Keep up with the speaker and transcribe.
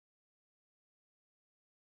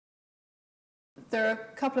There are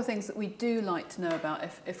a couple of things that we do like to know about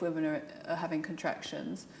if women are having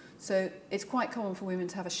contractions. So it's quite common for women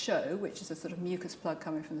to have a show, which is a sort of mucus plug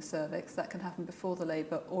coming from the cervix. That can happen before the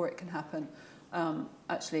labour, or it can happen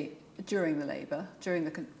actually during the labour, during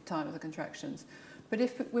the time of the contractions. But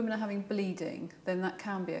if women are having bleeding, then that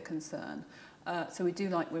can be a concern. So we do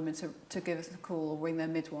like women to give us a call or ring their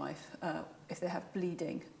midwife if they have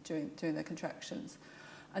bleeding during their contractions.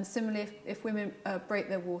 And similarly, if women break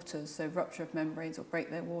their waters, so rupture of membranes or break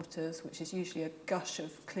their waters, which is usually a gush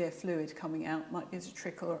of clear fluid coming out, might be as a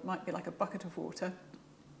trickle or it might be like a bucket of water,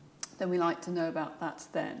 then we like to know about that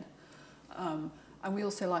then. And we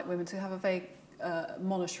also like women to have a vague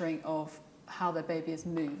monitoring of how their baby is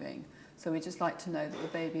moving. So we just like to know that the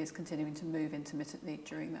baby is continuing to move intermittently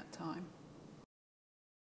during that time.